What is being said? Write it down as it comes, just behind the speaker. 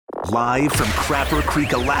live from Crapper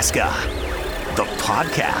Creek, Alaska, the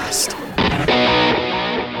podcast.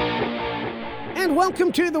 And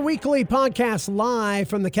welcome to the weekly podcast live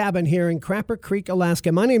from the cabin here in Crapper Creek,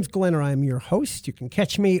 Alaska. My name's Glenn, I'm your host. You can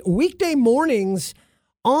catch me weekday mornings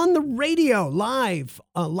on the radio, live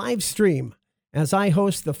stream, as I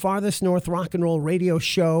host the farthest north rock and roll radio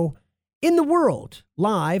show in the world,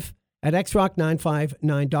 live at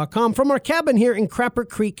xrock959.com from our cabin here in Crapper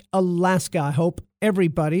Creek, Alaska. I hope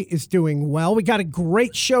everybody is doing well. We got a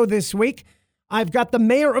great show this week. I've got the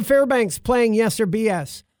mayor of Fairbanks playing Yes or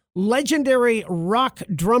BS. Legendary rock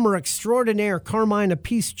drummer extraordinaire Carmine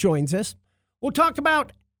Appice joins us. We'll talk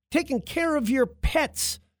about taking care of your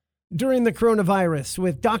pets during the coronavirus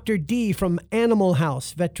with Dr. D from Animal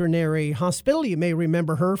House Veterinary Hospital. You may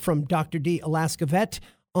remember her from Dr. D Alaska Vet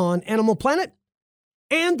on Animal Planet.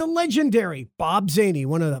 And the legendary Bob Zaney,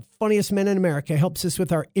 one of the funniest men in America, helps us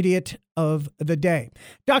with our Idiot of the Day.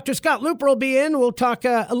 Dr. Scott Looper will be in. We'll talk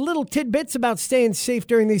a little tidbits about staying safe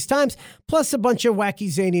during these times, plus a bunch of wacky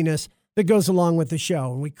zaniness that goes along with the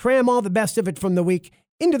show. And we cram all the best of it from the week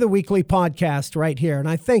into the weekly podcast right here. And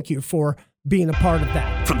I thank you for being a part of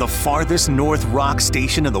that. From the farthest north rock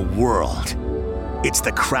station in the world, it's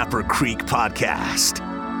the Crapper Creek Podcast.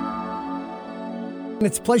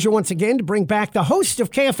 It's a pleasure once again to bring back the host of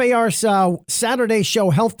KFAR's Saturday show,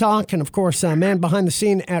 Health Talk, and of course, man behind the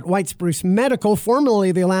scene at White Spruce Medical,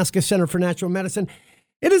 formerly the Alaska Center for Natural Medicine.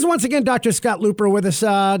 It is once again Dr. Scott Looper with us.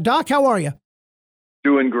 Doc, how are you?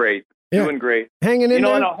 Doing great. Yeah. Doing great. Hanging in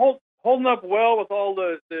there? And holding up well with all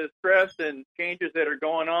the stress and changes that are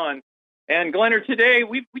going on. And Glenn, today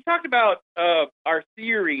we talked about our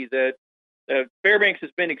theory that Fairbanks has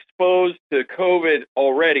been exposed to COVID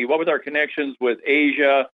already. What was our connections with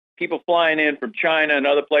Asia, people flying in from China and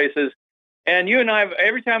other places? And you and I,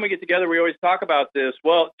 every time we get together, we always talk about this.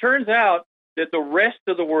 Well, it turns out that the rest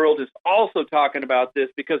of the world is also talking about this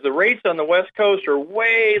because the rates on the West Coast are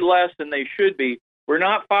way less than they should be. We're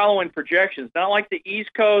not following projections, not like the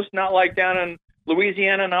East Coast, not like down in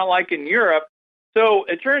Louisiana, not like in Europe. So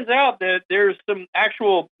it turns out that there's some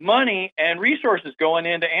actual money and resources going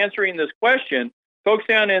into answering this question. Folks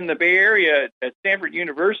down in the Bay Area at Stanford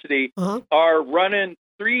University are running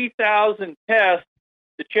 3,000 tests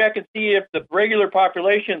to check and see if the regular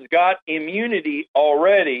population's got immunity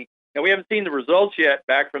already. Now, we haven't seen the results yet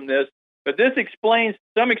back from this, but this explains to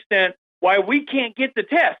some extent why we can't get the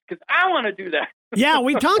test, because I want to do that. Yeah,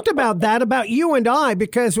 we talked about that, about you and I,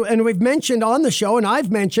 and we've mentioned on the show, and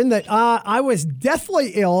I've mentioned that I was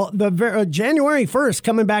deathly ill January 1st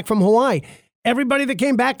coming back from Hawaii. Everybody that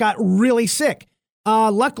came back got really sick.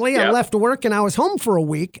 Luckily, I left work and I was home for a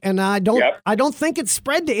week, and I don't think it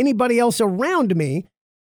spread to anybody else around me.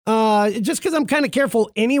 Just because I'm kind of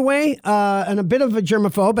careful anyway, and a bit of a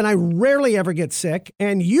germaphobe, and I rarely ever get sick.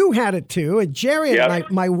 And you had it too. And Jerry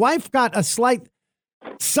and my wife got a slight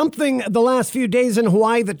something the last few days in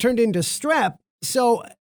Hawaii that turned into strep. So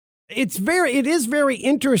it is very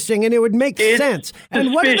interesting, and it would make sense.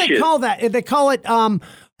 And what do they call that? They call it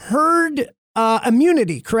herd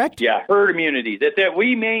immunity, correct? Yeah, herd immunity. That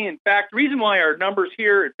we may, in fact, the reason why our numbers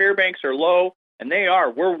here at Fairbanks are low, and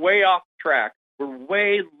we're way off track. We're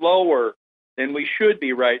way lower than we should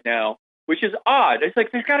be right now, which is odd. It's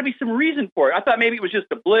like there's got to be some reason for it. I thought maybe it was just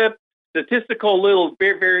a blip, statistical little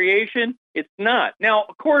variation. It's not. Now,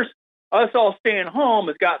 of course, us all staying home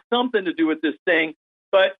has got something to do with this thing.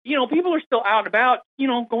 But, people are still out and about,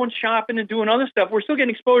 going shopping and doing other stuff. We're still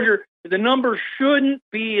getting exposure. The numbers shouldn't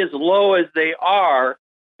be as low as they are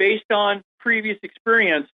based on previous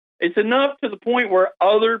experience. It's enough to the point where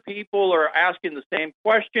other people are asking the same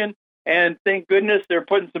question. And thank goodness they're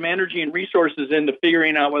putting some energy and resources into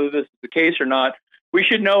figuring out whether this is the case or not. We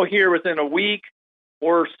should know here within a week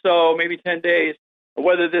or so, maybe 10 days,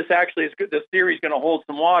 whether this theory is going to hold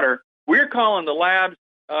some water. We're calling the labs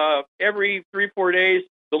every 3-4 days,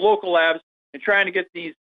 the local labs, and trying to get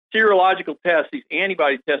these serological tests, these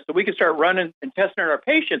antibody tests, so we can start running and testing our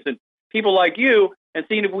patients and people like you and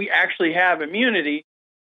seeing if we actually have immunity.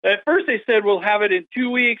 At first they said we'll have it in 2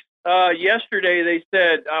 weeks. Yesterday they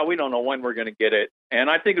said, we don't know when we're going to get it. And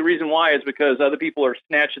I think the reason why is because other people are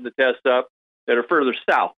snatching the tests up that are further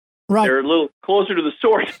south. Right. They're a little closer to the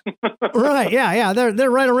source. Right. Yeah.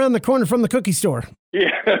 They're right around the corner from the cookie store.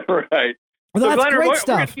 Yeah. Right. Well, that's Glenn, great stuff.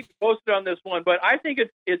 We're going to keep you posted on this one, but I think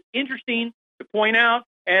it's interesting to point out.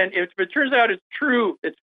 And if it turns out it's true,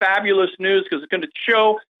 it's fabulous news because it's going to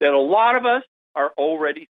show that a lot of us are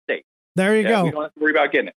already safe. There you go. We don't have to worry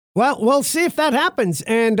about getting it. Well, we'll see if that happens,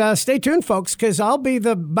 and stay tuned, folks, because I'll be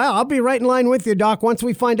right in line with you, Doc. Once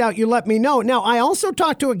we find out, you let me know. Now, I also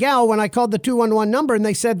talked to a gal when I called the 211 number, and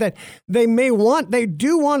they said that they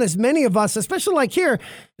do want as many of us, especially like here,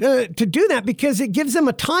 to do that because it gives them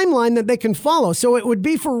a timeline that they can follow. So it would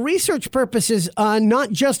be for research purposes,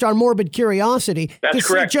 not just our morbid curiosity. That's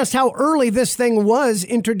correct. See just how early this thing was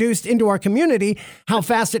introduced into our community, how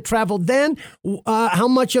fast it traveled then, how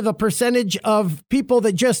much of the percentage of people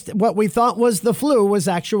that just what we thought was the flu was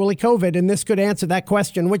actually COVID, and this could answer that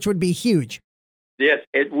question, which would be huge. Yes,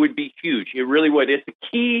 it would be huge. It really would. It's a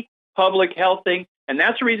key public health thing, and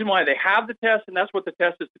that's the reason why they have the test, and that's what the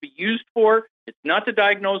test is to be used for. It's not to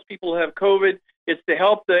diagnose people who have COVID. It's to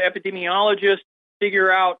help the epidemiologists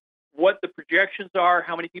figure out what the projections are,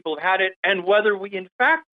 how many people have had it, and whether we, in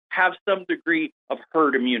fact, have some degree of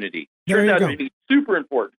herd immunity. Turns out to be super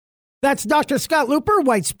important. That's Dr. Scott Looper,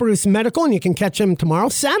 White Spruce Medical, and you can catch him tomorrow,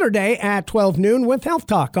 Saturday at 12 noon with Health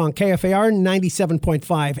Talk on KFAR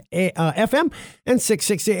 97.5 FM and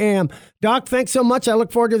 660 AM. Doc, thanks so much. I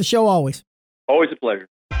look forward to the show always. Always a pleasure.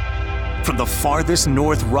 From the farthest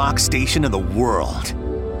north rock station in the world,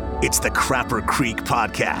 it's the Crapper Creek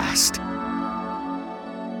Podcast.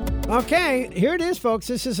 Okay, here it is, folks.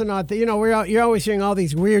 This is an odd thing. You know, you're always hearing all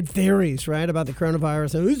these weird theories, right, about the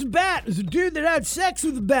coronavirus. And who's a bat? It's a dude that had sex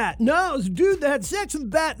with a bat. No, it's a dude that had sex with a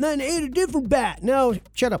bat and then ate a different bat. No,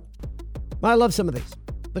 shut up. I love some of these.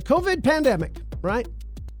 The COVID pandemic, right,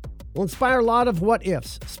 will inspire a lot of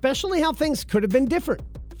what-ifs, especially how things could have been different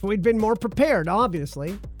if we'd been more prepared,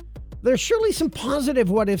 obviously. There's surely some positive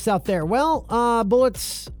what-ifs out there. Well,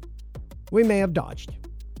 bullets we may have dodged.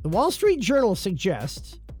 The Wall Street Journal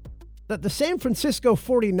suggests that the San Francisco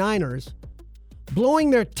 49ers blowing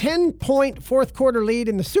their 10-point fourth quarter lead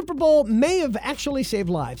in the Super Bowl may have actually saved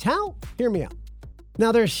lives. How? Hear me out.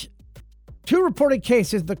 Now, there's 2 reported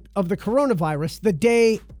cases of the coronavirus the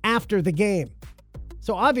day after the game.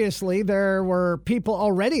 So obviously there were people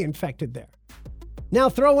already infected there. Now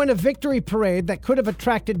throw in a victory parade that could have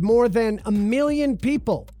attracted more than 1 million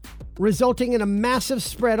people, resulting in a massive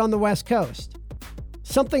spread on the West Coast.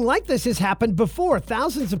 Something like this has happened before.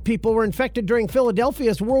 Thousands of people were infected during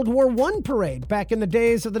Philadelphia's World War I parade back in the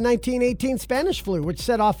days of the 1918 Spanish flu, which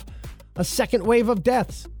set off a second wave of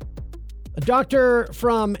deaths. A doctor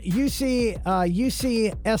from UCSF's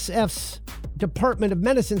Department of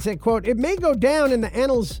Medicine said, quote, "It may go down in the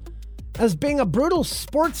annals as being a brutal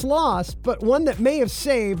sports loss, but one that may have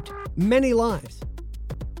saved many lives."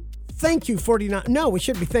 Thank you, 49. No, we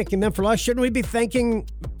shouldn't be thanking them for loss. Shouldn't we be thanking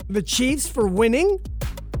the Chiefs for winning?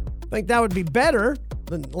 I think that would be better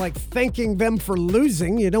than like thanking them for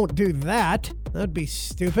losing. You don't do that. That'd be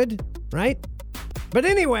stupid, right? But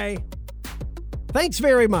anyway, thanks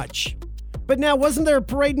very much. But now, wasn't there a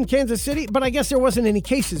parade in Kansas City? But I guess there wasn't any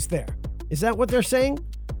cases there. Is that what they're saying?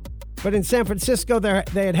 But in San Francisco,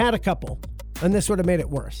 they had a couple, and this would have made it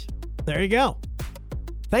worse. There you go.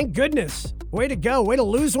 Thank goodness. Way to go. Way to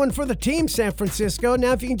lose one for the team, San Francisco.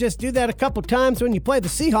 Now, if you can just do that a couple times when you play the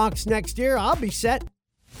Seahawks next year, I'll be set.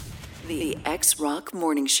 The X-Rock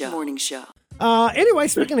Morning Show. Anyway,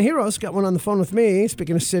 speaking of heroes, got one on the phone with me.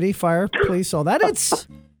 Speaking of city, fire, police, all that. It's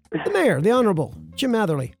the mayor, the Honorable Jim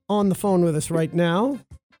Matherly, on the phone with us right now.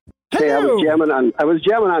 Hello. Hey, I was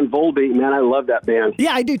jamming on Volbeat, man. I love that band.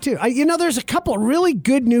 Yeah, I do too. There's a couple of really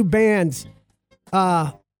good new bands.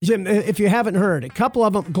 Jim, if you haven't heard, a couple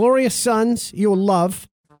of them, Glorious Sons, you will love.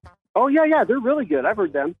 Oh, yeah, they're really good. I've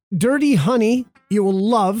heard them. Dirty Honey, you will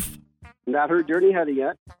love. Not heard Dirty Honey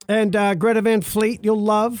yet. And Greta Van Fleet, you'll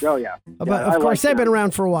love. Oh, yeah. But of course, they've been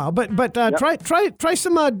around for a while. But yep. Try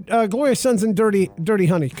some Glorious Sons and Dirty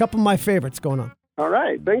Honey. A couple of my favorites going on. All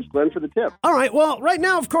right. Thanks, Glenn, for the tip. All right. Well, right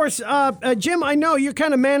now, of course, Jim, I know you're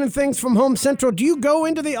kind of manning things from Home Central. Do you go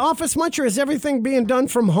into the office much, or is everything being done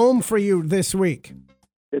from home for you this week?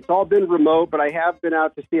 It's all been remote, but I have been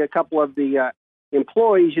out to see a couple of the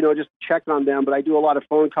employees, just check on them, but I do a lot of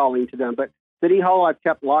phone calling to them. But City Hall, I've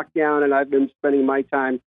kept locked down, and I've been spending my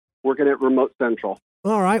time working at Remote Central.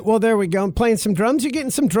 All right. Well, there we go. I'm playing some drums. You getting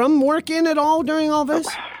some drum work in at all during all this?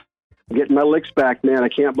 I'm getting my licks back, man. I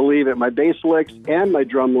can't believe it. My bass licks and my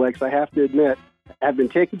drum licks, I have to admit, have been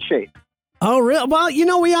taking shape. Oh, really?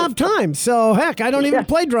 Well, we have time. So, heck, I don't even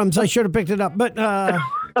play drums. I should have picked it up. But,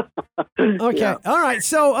 okay. Yeah. All right.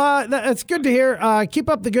 So that's good to hear. Keep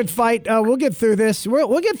up the good fight. We'll get through this.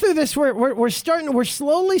 We'll get through this. We're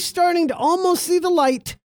slowly starting to almost see the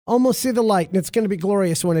light. And it's going to be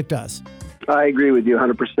glorious when it does. I agree with you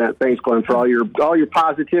 100%. Thanks, Glenn, for all your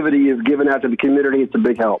positivity you've given out to the community. It's a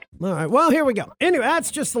big help. All right. Well, here we go. Anyway, that's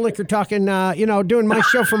just the liquor talking, doing my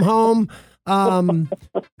show from home.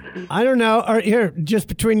 I don't know. Here, just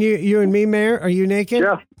between you and me, Mayor, are you naked?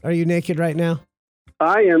 Yeah. Are you naked right now?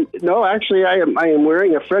 I am. No, actually, I am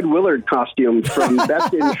wearing a Fred Willard costume from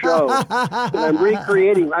Best in Show. And I'm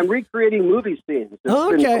recreating movie scenes. It's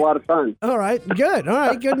been a lot of fun. All right. Good. All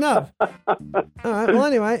right. Good enough. All right. Well,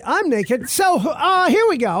 anyway, I'm naked. So here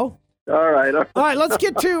we go. All right. All right. Let's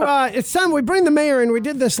get to. It's time we bring the mayor in. We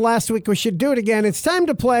did this last week. We should do it again. It's time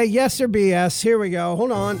to play Yes or BS. Here we go.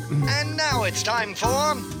 Hold on. And now it's time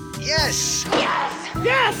for Yes. Yes.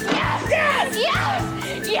 Yes! Yes!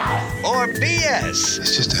 Yes! Or BS.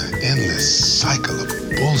 It's just an endless cycle of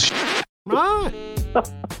bullshit. All right.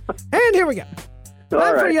 And here we go.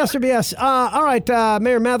 Time for Yes or BS. All right,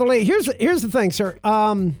 Mayor Matherly, here's the thing, sir.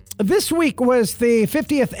 This week was the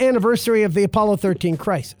 50th anniversary of the Apollo 13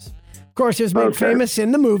 crisis. Of course, it was made famous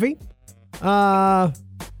in the movie.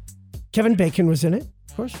 Kevin Bacon was in it,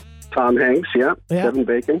 of course. Tom Hanks, yeah. Kevin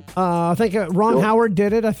Bacon. I think Ron Howard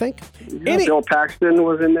did it, I think. Bill Paxton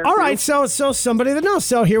was in there. All right, so somebody that knows.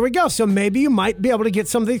 So here we go. So maybe you might be able to get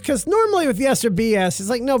some of these, because normally with Yes or BS, it's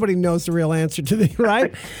like nobody knows the real answer to these,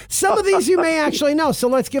 right? Some of these you may actually know, so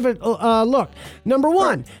let's give it a look. Number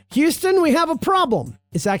one, Houston, we have a problem.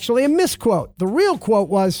 It's actually a misquote. The real quote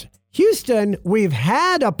was, Houston, we've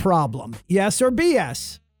had a problem. Yes or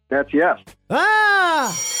BS? That's yes.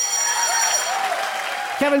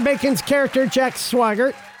 Kevin Bacon's character, Jack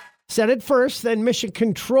Swigert, said it first, then Mission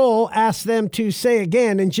Control asked them to say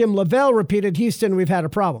again, and Jim Lavelle repeated, Houston, we've had a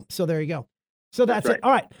problem. So there you go. So that's it.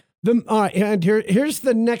 All right. All right, and here's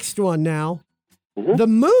the next one now. Mm-hmm. The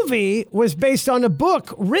movie was based on a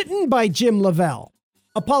book written by Jim Lavelle,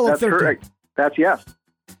 Apollo 13. That's correct. That's yes.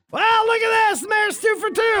 Well, look at this. The mayor's 2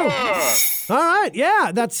 for 2. All right.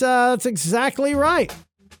 Yeah, that's exactly right.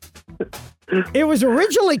 It was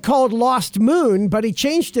originally called Lost Moon, but he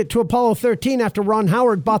changed it to Apollo 13 after Ron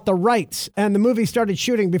Howard bought the rights, and the movie started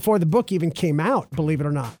shooting before the book even came out, believe it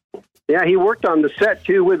or not. Yeah, he worked on the set,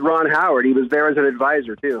 too, with Ron Howard. He was there as an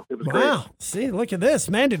advisor, too. It was great. See, look at this.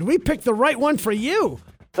 Man, did we pick the right one for you?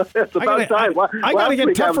 It's about time. I got to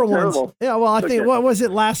get tougher ones. Yeah, well, I think, what was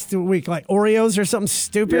it last week? Like Oreos or something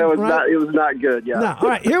stupid? Yeah, it was not good, yeah. No. All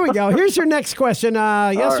right, here we go. Here's your next question.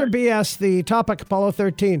 Yes or BS, the topic, Apollo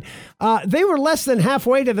 13. They were less than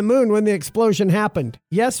halfway to the moon when the explosion happened.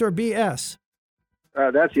 Yes or BS?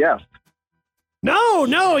 That's yes. No,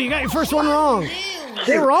 you got your first one wrong.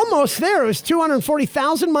 They were almost there. It was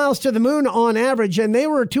 240,000 miles to the moon on average, and they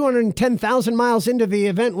were 210,000 miles into the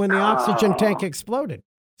event when the oxygen tank exploded.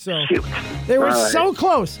 So they were so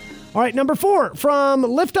close. All right, number 4. From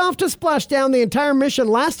liftoff to splashdown, the entire mission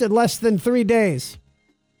lasted less than 3 days.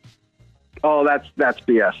 Oh, that's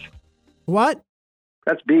BS. What?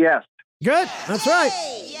 That's BS. Good. That's right.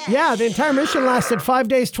 Yeah, the entire mission lasted 5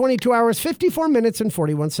 days, 22 hours, 54 minutes, and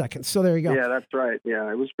 41 seconds. So there you go. Yeah, that's right.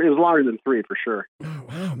 Yeah, it was longer than 3 for sure. Oh,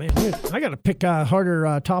 wow, man. I got to pick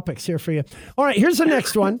harder topics here for you. All right, here's the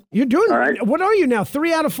next one. You're doing, what are you now?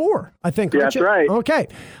 3 out of 4, I think. Yeah, that's right. Okay.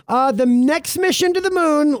 The next mission to the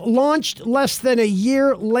moon launched less than a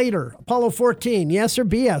year later. Apollo 14, yes or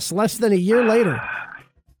BS? Less than a year later.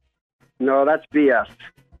 No, that's BS.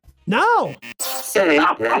 No.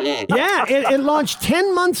 Yeah, it launched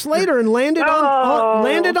 10 months later and landed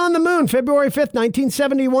on the moon, February 5th,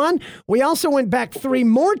 1971. We also went back 3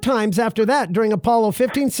 more times after that during Apollo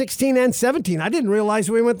 15, 16, and 17. I didn't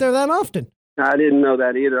realize we went there that often. I didn't know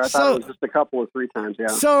that either. I thought it was just a couple or 3 times, yeah.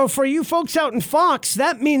 So for you folks out in Fox,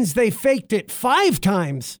 that means they faked it 5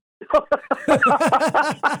 times.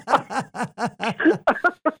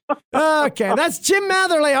 Okay, that's Jim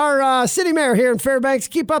Matherly, our city mayor here in Fairbanks.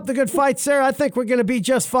 Keep up the good fight, sir. I think we're going to be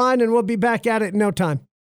just fine, and we'll be back at it in no time.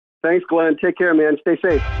 Thanks, Glenn. Take care, man. Stay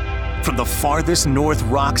safe. From the farthest north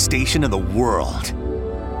rock station in the world,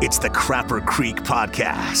 it's the Crapper Creek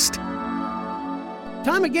Podcast.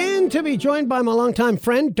 Time again to be joined by my longtime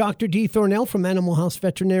friend, Dr. Dee Thornell from Animal House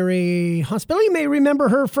Veterinary Hospital. You may remember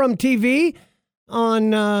her from TV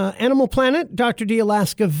on Animal Planet. Dr. D,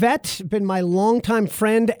 Alaska Vet, been my longtime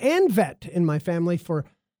friend and vet in my family for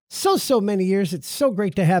so many years. It's so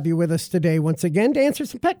great to have you with us today once again to answer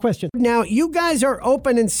some pet questions. Now, you guys are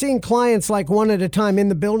open and seeing clients like one at a time in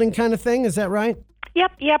the building kind of thing. Is that right?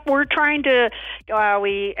 Yep. We're trying to,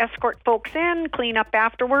 we escort folks in, clean up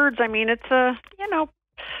afterwards. I mean, it's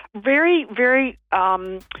very, very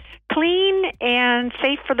clean and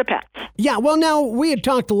safe for the pets. Yeah, well, now, we had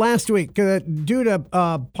talked last week, due to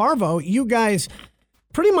Parvo, you guys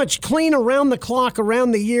pretty much clean around the clock,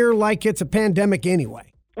 around the year, like it's a pandemic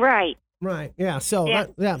anyway. Right. Right. Yeah. So Yeah.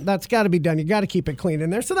 that's got to be done. You got to keep it clean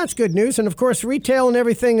in there. So that's good news. And of course, retail and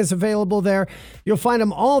everything is available there. You'll find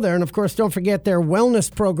them all there. And of course, don't forget their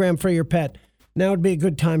wellness program for your pet. Now would be a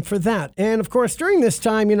good time for that. And of course, during this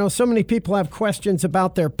time, so many people have questions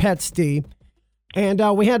about their pets, Dee. And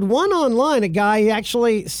we had one online, a guy he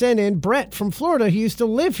actually sent in, Brett from Florida. He used to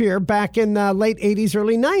live here back in the late 80s,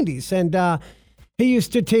 early 90s. And he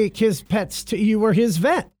used to take his pets to, you were his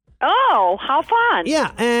vet. Oh, how fun.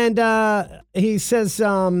 Yeah. And he says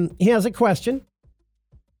he has a question.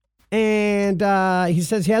 And he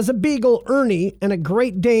says he has a beagle, Ernie, and a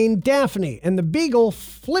Great Dane, Daphne. And the beagle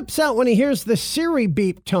flips out when he hears the Siri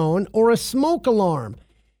beep tone or a smoke alarm.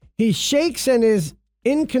 He shakes and is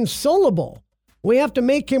inconsolable. We have to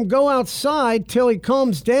make him go outside till he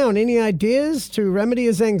calms down. Any ideas to remedy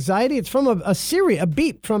his anxiety? It's from a Siri, a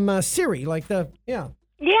beep from Siri, like yeah.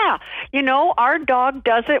 Yeah. Our dog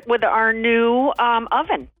does it with our new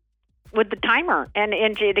oven. With the timer, and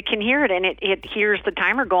it can hear it, and it hears the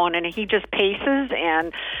timer going, and he just paces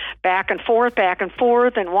and back and forth,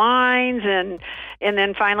 and whines, and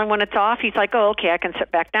then finally when it's off, he's like, oh, okay, I can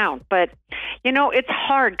sit back down. But, it's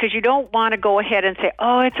hard because you don't want to go ahead and say,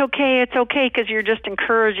 oh, it's okay, because you're just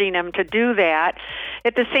encouraging him to do that.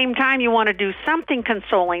 At the same time, you want to do something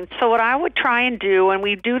consoling. So what I would try and do, and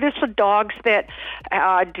we do this with dogs that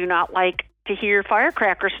do not like to hear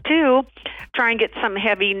firecrackers too, try and get some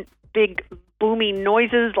heavy big booming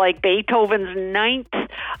noises like Beethoven's Ninth,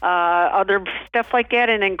 other stuff like that,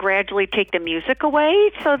 and then gradually take the music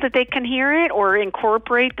away so that they can hear it, or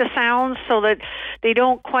incorporate the sounds so that they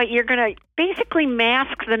don't quite, you're going to basically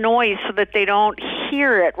mask the noise so that they don't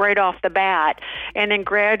hear it right off the bat, and then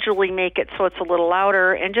gradually make it so it's a little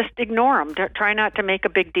louder, and just ignore them. Try not to make a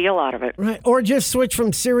big deal out of it. Right. Or just switch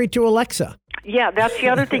from Siri to Alexa. Yeah, that's the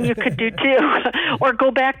other thing you could do, too. Or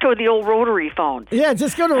go back to the old rotary phone. Yeah,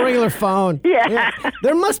 just go to a regular phone. Yeah.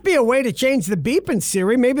 There must be a way to change the beep in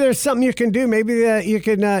Siri. Maybe there's something you can do. Maybe you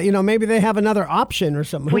can, maybe they have another option or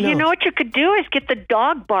something. Well, you know what you could do is get the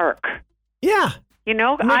dog bark. Yeah.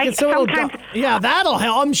 Sometimes. Yeah, that'll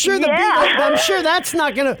help. I'm sure the beagle. I'm sure that's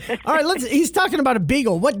not gonna. All right, he's talking about a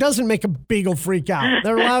beagle. What doesn't make a beagle freak out?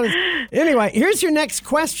 They're allowed. Anyway, here's your next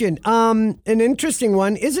question. An interesting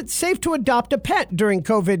one. Is it safe to adopt a pet during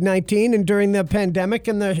COVID-19 and during the pandemic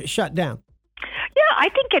and the shutdown? Yeah, I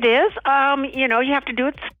think it is. You have to do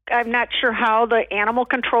it. I'm not sure how the animal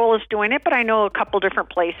control is doing it, but I know a couple different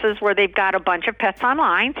places where they've got a bunch of pets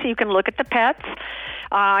online, so you can look at the pets.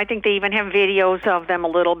 I think they even have videos of them a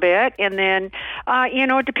little bit. And then,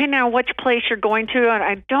 depending on which place you're going to, and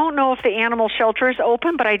I don't know if the animal shelter is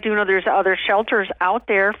open, but I do know there's other shelters out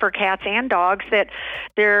there for cats and dogs that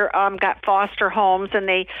they're got foster homes, and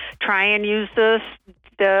they try and use the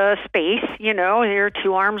space, they're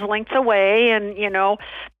 2 arms lengths away, and,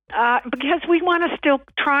 because we want to still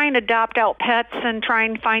try and adopt out pets and try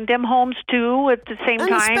and find them homes too at the same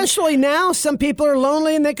time. Especially now, some people are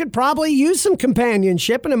lonely and they could probably use some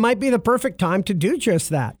companionship, and it might be the perfect time to do just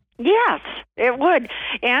that. Yes, it would.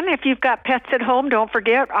 And if you've got pets at home, don't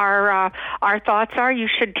forget our thoughts are you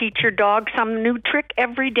should teach your dog some new trick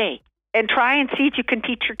every day. And try and see if you can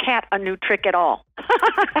teach your cat a new trick at all.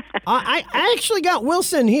 I actually got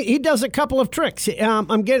Wilson. He does a couple of tricks.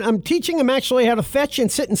 I'm teaching him actually how to fetch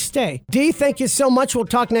and sit and stay. Dee, thank you so much. We'll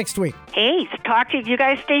talk next week. Hey, talk to you. You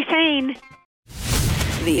guys stay sane.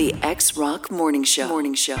 The X-Rock Morning Show.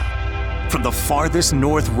 From the farthest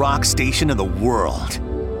north rock station in the world,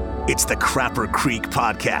 it's the Crapper Creek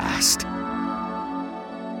Podcast.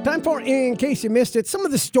 Time for, in case you missed it, some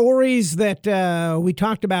of the stories that we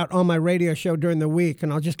talked about on my radio show during the week.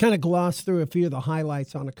 And I'll just kind of gloss through a few of the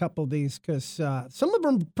highlights on a couple of these because some of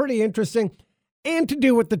them are pretty interesting and to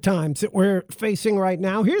do with the times that we're facing right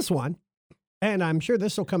now. Here's one, and I'm sure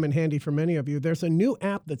this will come in handy for many of you. There's a new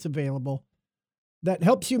app that's available that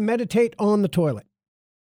helps you meditate on the toilet.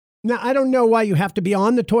 Now, I don't know why you have to be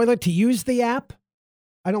on the toilet to use the app.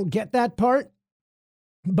 I don't get that part.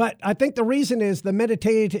 But I think the reason is the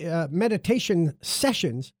meditation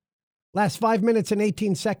sessions last 5 minutes and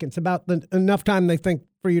 18 seconds, about enough time they think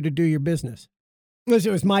for you to do your business. Because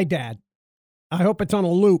it was my dad. I hope it's on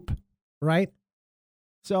a loop, right?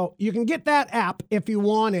 So you can get that app if you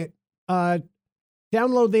want it.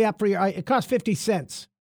 Download the app for it costs 50 cents.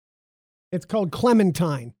 It's called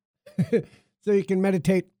Clementine. So you can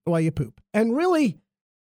meditate while you poop. And really,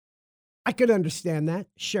 I could understand that,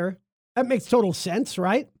 sure. That makes total sense,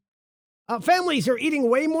 right? Families are eating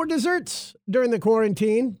way more desserts during the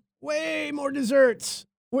quarantine. Way more desserts.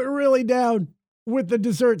 We're really down with the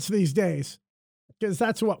desserts these days because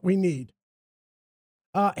that's what we need.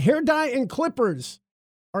 Hair dye and clippers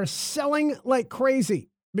are selling like crazy.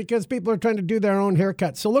 because people are trying to do their own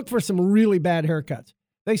haircuts. So look for some really bad haircuts.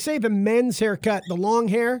 They say the men's haircut, the long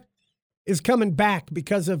hair, is coming back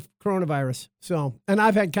because of coronavirus. So, and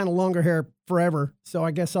I've had kind of longer hair forever. So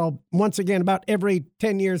I guess once again, about every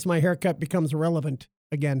 10 years, my haircut becomes relevant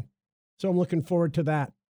again. So I'm looking forward to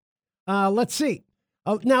that. Let's see.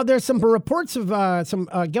 Now, there's some reports of some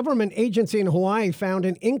government agency in Hawaii found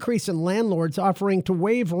an increase in landlords offering to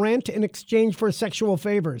waive rent in exchange for sexual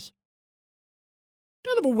favors.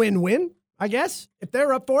 Kind of a win-win, I guess. If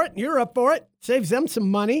they're up for it and you're up for it, saves them some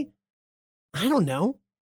money. I don't know.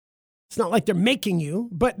 It's not like they're making you,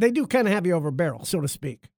 but they do kind of have you over a barrel, so to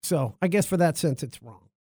speak. So I guess for that sense, it's wrong.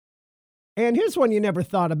 And here's one you never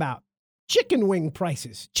thought about. Chicken wing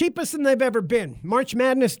prices, cheapest than they've ever been. March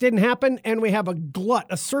Madness didn't happen, and we have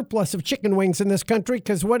a surplus of chicken wings in this country,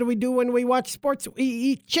 because what do we do when we watch sports? We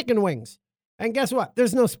eat chicken wings. And guess what?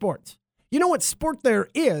 There's no sports. You know what sport there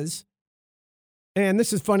is? And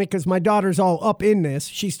this is funny because my daughter's all up in this.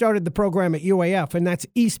 She started the program at UAF, and that's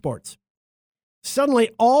esports. Suddenly,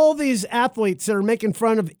 all these athletes that are making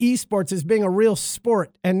fun of esports as being a real sport,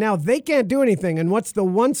 and now they can't do anything. And what's the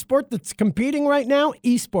one sport that's competing right now?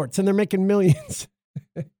 Esports, and they're making millions.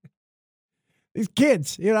 These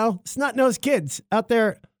kids, snot-nosed kids out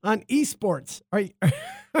there on esports. Are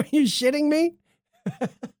you shitting me?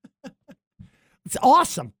 It's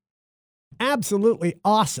awesome. Absolutely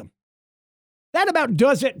awesome. That about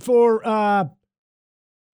does it for...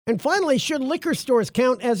 And finally, should liquor stores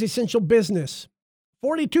count as essential business?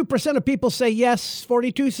 42% of people say yes,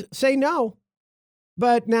 42% say no.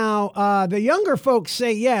 But now the younger folks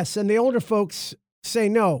say yes, and the older folks say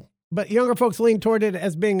no. But younger folks lean toward it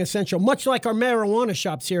as being essential, much like our marijuana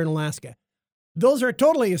shops here in Alaska. Those are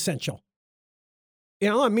totally essential.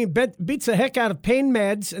 Beats the heck out of pain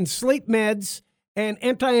meds and sleep meds and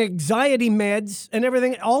anti-anxiety meds and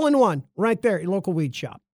everything all in one right there at your local weed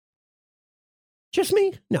shop. Just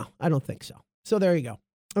me? No, I don't think so. So there you go.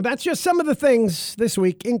 Well, that's just some of the things this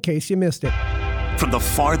week, in case you missed it. From the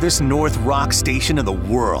farthest north rock station in the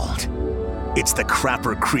world, it's the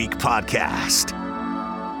Crapper Creek Podcast.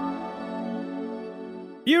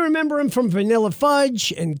 You remember him from Vanilla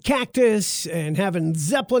Fudge and Cactus and having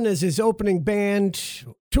Zeppelin as his opening band,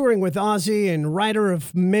 touring with Ozzy and writer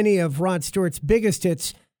of many of Rod Stewart's biggest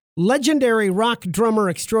hits. Legendary rock drummer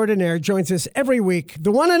extraordinaire joins us every week.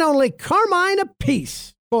 The one and only Carmine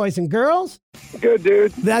Appice, boys and girls. Good,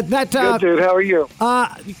 dude. Good, dude. How are you?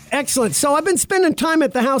 Excellent. So I've been spending time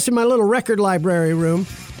at the house in my little record library room,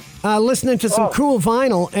 listening to some cool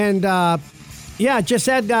vinyl. And, just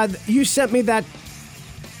had, you sent me that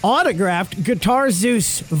autographed Guitar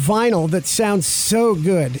Zeus vinyl that sounds so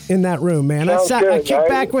good in that room, man. I kicked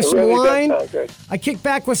back with some wine. I kicked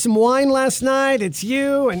back with some wine last night. It's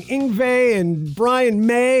you and Yngwie and Brian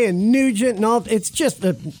May and Nugent and all. It's just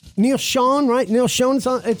Neil Schon, right? Neil Schoen's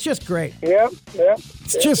on. It's just great. Yeah.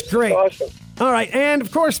 It's just great. Awesome. All right, and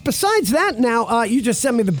of course, besides that, now you just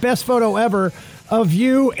sent me the best photo ever of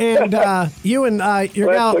you and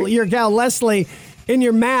your gal Leslie. In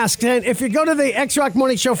your mask. And if you go to the X-Rock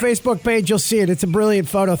Morning Show Facebook page, you'll see it. It's a brilliant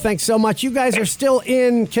photo. Thanks so much. You guys are still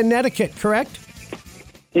in Connecticut, correct?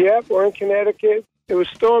 Yep, we're in Connecticut. It was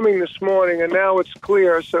storming this morning, and now it's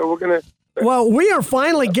clear, so we're going to... Well, we are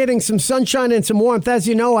finally getting some sunshine and some warmth. As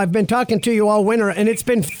you know, I've been talking to you all winter, and it's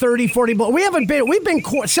been 30, 40 below. We've been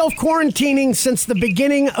self-quarantining since the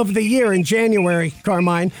beginning of the year in January,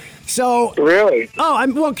 Carmine. So really?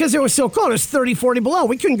 Because it was so cold. It was 30, 40 below.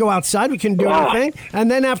 We couldn't go outside. We couldn't do anything. And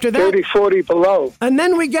then after that... 30, 40 below. And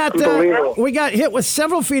then we got hit with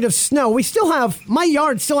several feet of snow. We still have... My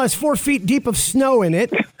yard still has 4 feet deep of snow in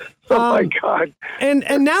it. Oh, my God. And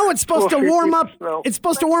now it's supposed to warm up. It's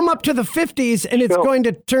supposed to warm up to the 50s, and it's going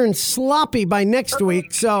to turn sloppy by next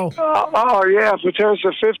week. So. Yeah. If it turns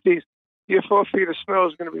to 50s, your 4 feet of snow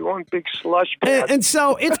is going to be one big slush pad. And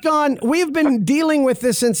so it's gone. We've been dealing with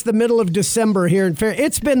this since the middle of December here in Fair.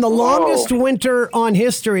 It's been the longest winter on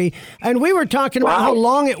history, and we were talking about how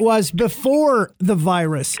long it was before the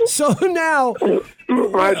virus. So now.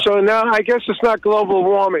 Right. So now I guess it's not global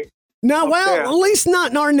warming. No, at least not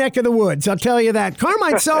in our neck of the woods, I'll tell you that.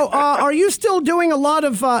 Carmine, so are you still doing a lot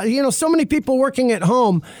of, so many people working at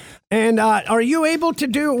home, and are you able to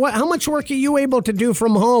do, how much work are you able to do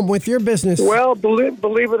from home with your business? Well, believe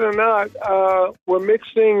it or not, we're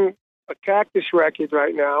mixing a Cactus record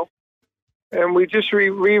right now, and we just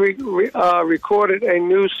recorded a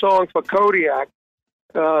new song for Kodiak.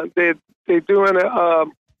 They're doing a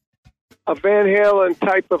Van Halen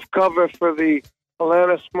type of cover for the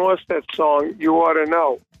Alanis Morissette song, You Ought to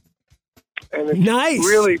Know. And it's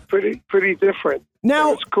really pretty different.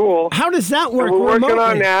 Now, it's cool. How does that work? And we're working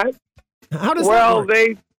on that. How does that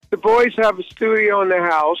work? The boys have a studio in their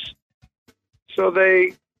house, so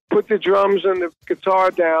they put the drums and the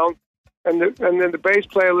guitar down, and then the bass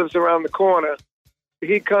player lives around the corner.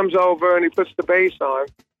 He comes over and he puts the bass on,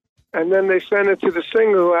 and then they send it to the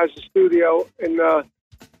singer who has a studio in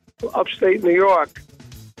upstate New York,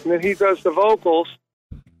 and then he does the vocals,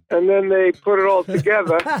 and then they put it all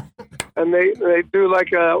together, and they do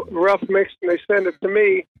like a rough mix, and they send it to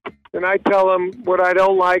me, and I tell them what I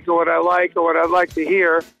don't like or what I like or what I'd like to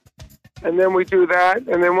hear, and then we do that,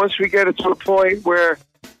 and then once we get it to a point where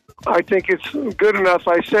I think it's good enough,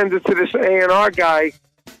 I send it to this A&R guy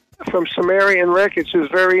from Sumerian Records who's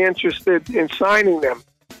very interested in signing them.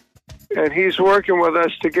 And he's working with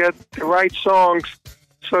us to get the right songs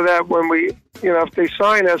so that when we, if they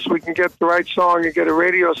sign us, we can get the right song and get a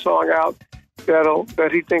radio song out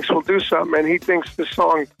that he thinks will do something. And he thinks the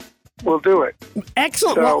song will do it.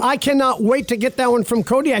 Excellent. So, well, I cannot wait to get that one from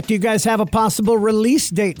Kodiak. Do you guys have a possible release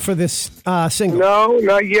date for this single? No,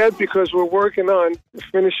 not yet, because we're working on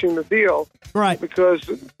finishing the deal. Right. Because,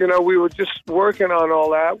 we were just working on all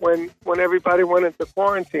that when everybody went into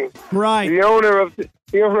quarantine. Right. The owner of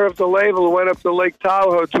the label went up to Lake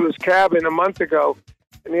Tahoe to his cabin a month ago,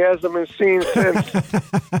 and he hasn't been seen since.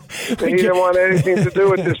 He didn't want anything to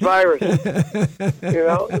do with this virus.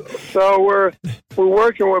 So we're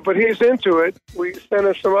working with, but he's into it. We sent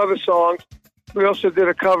him some other songs. We also did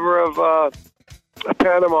a cover of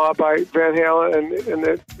Panama by Van Halen, and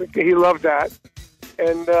he loved that.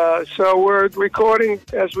 And so we're recording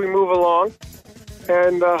as we move along,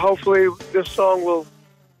 and hopefully this song will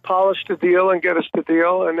polish the deal and get us the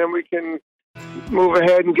deal, and then we can move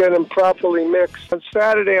ahead and get them properly mixed. On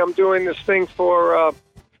Saturday, I'm doing this thing for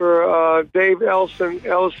Dave Ellison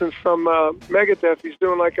from Megadeth. He's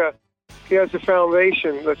doing he has a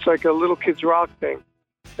foundation that's like a little kids rock thing,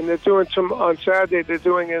 and they're doing on Saturday. They're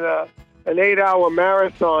doing an 8-hour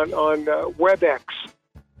marathon on WebEx.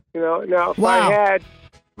 Now if I had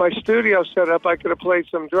my studio set up, I could have played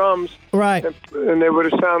some drums, right, and they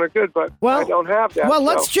would have sounded good. But I don't have that. Well,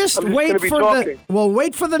 let's just wait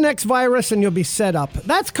for the next virus, and you'll be set up.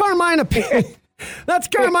 That's Carmina Peace. That's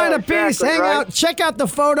Carmina Peace. Hang out, check out the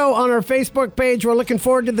photo on our Facebook page. We're looking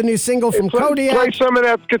forward to the new single from Kodiak. Play some of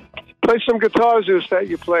that. Play some Guitar Zeus that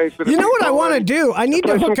you played for the. You know what I want to do? I need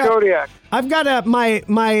to hook up Kodiak. I've got my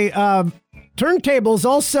turntables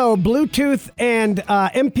also Bluetooth and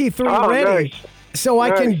MP3 ready. Nice. So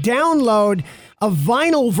I can download a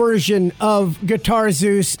vinyl version of Guitar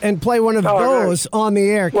Zeus and play one of those on the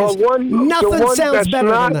air. Well, nothing sounds better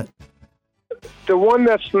than that. The one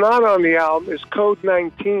that's not on the album is Code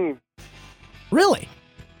 19. Really?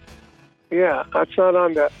 Yeah, that's not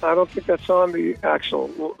on that. I don't think that's on the actual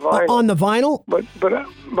vinyl. On the vinyl? But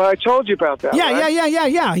I told you about that. Yeah,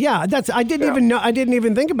 right? yeah. I didn't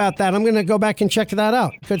even think about that. I'm going to go back and check that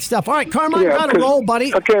out. Good stuff. All right, Carmine, gotta roll,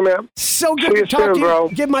 buddy. Okay, man. So good to talk to you. Bro.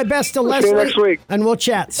 Give my best to Leslie. See you next week. And we'll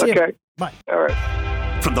chat. See you. Bye. All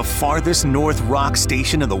right. From the farthest north rock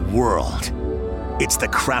station in the world, it's the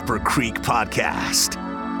Crapper Creek Podcast.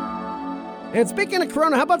 And speaking of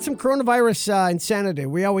Corona, how about some coronavirus insanity?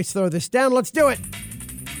 We always throw this down. Let's do it.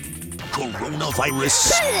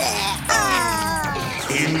 Coronavirus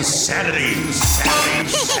insanity.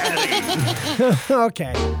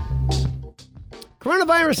 Okay.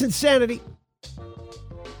 Coronavirus insanity.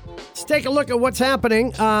 Let's take a look at what's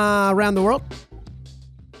happening around the world.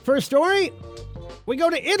 First story, we go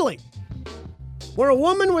to Italy, where a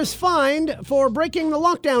woman was fined for breaking the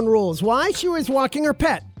lockdown rules. Why? She was walking her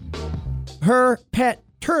pet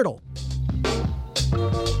turtle.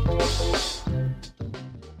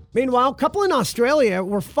 Meanwhile, a couple in Australia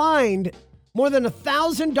were fined more than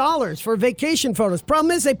 $1,000 for vacation photos. Problem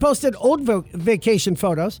is they posted old vacation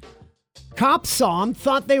photos. Cops saw them,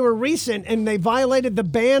 thought they were recent, and they violated the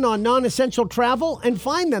ban on non-essential travel and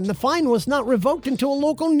fined them. The fine was not revoked until a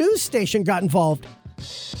local news station got involved.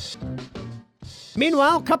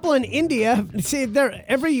 Meanwhile, a couple in India, see,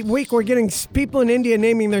 every week we're getting people in India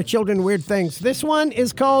naming their children weird things. This one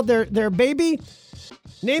is called their baby,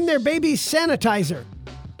 name their baby Sanitizer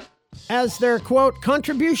as their, quote,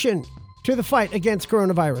 contribution to the fight against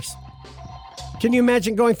coronavirus. Can you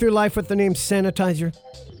imagine going through life with the name Sanitizer?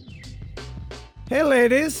 Hey,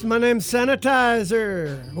 ladies, my name's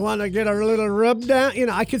Sanitizer. Want to get a little rub down?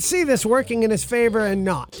 I could see this working in his favor and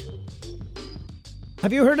not.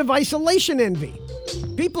 Have you heard of isolation envy?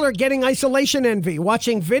 People are getting isolation envy,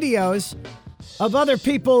 watching videos of other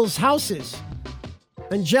people's houses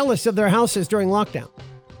and jealous of their houses during lockdown.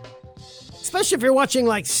 Especially if you're watching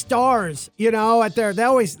like stars, at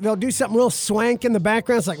they'll do something real swank in the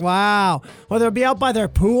background. It's like, wow. Or they'll be out by their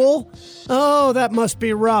pool. Oh, that must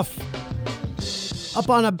be rough. up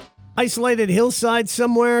on a isolated hillside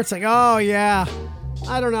somewhere. It's like, oh, yeah,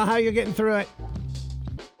 I don't know how you're getting through it.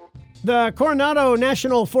 The Coronado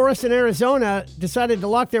National Forest in Arizona decided to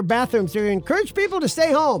lock their bathrooms to encourage people to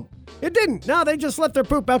stay home. It didn't. No, they just left their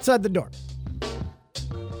poop outside the door.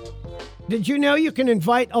 Did you know you can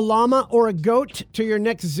invite a llama or a goat to your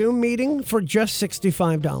next Zoom meeting for just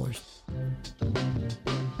 $65?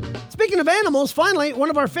 Speaking of animals, finally, one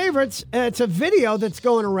of our favorites, it's a video that's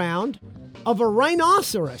going around of a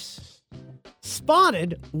rhinoceros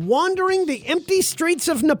spotted wandering the empty streets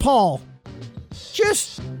of Nepal.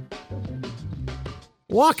 Just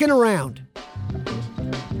walking around.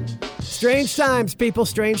 Strange times, people,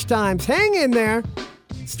 strange times. Hang in there.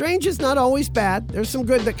 Strange is not always bad. There's some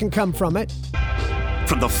good that can come from it.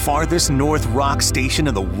 From the farthest north rock station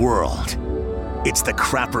in the world, it's the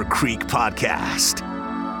Crapper Creek Podcast.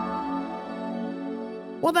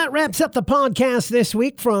 Well, that wraps up the podcast this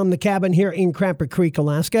week from the cabin here in Crapper Creek,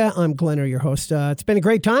 Alaska. I'm Glenner, your host. It's been a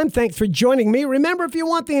great time. Thanks for joining me. Remember, if you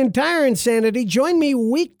want the entire insanity, join me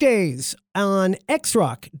weekdays on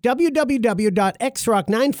XRock,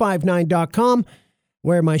 www.xrock959.com,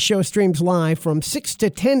 where my show streams live from 6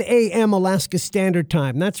 to 10 a.m. Alaska Standard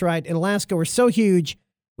Time. That's right. In Alaska, we're so huge,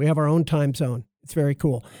 we have our own time zone. It's very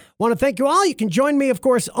cool. Want to thank you all. You can join me, of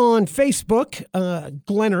course, on Facebook,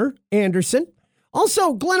 Glenner Anderson.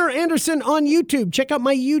 Also, Glenner Anderson on YouTube. Check out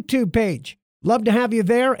my YouTube page. Love to have you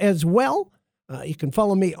there as well. You can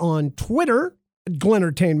follow me on Twitter,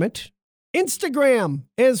 Glennertainment, Instagram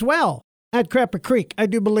as well, at Crapper Creek, I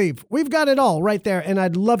do believe. We've got it all right there, and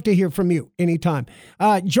I'd love to hear from you anytime.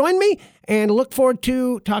 Join me, and look forward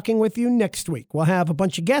to talking with you next week. We'll have a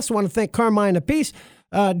bunch of guests. I want to thank Carmine Apiece,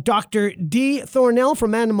 Dr. D. Thornell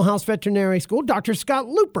from Animal House Veterinary School, Dr. Scott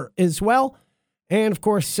Looper as well, and, of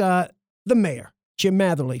course, the mayor, Jim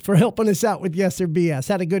Matherly, for helping us out with Yes or BS.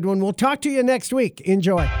 Had a good one. We'll talk to you next week.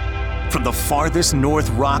 Enjoy. From the farthest north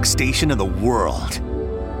rock station in the world,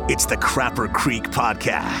 it's the Crapper Creek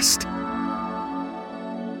Podcast.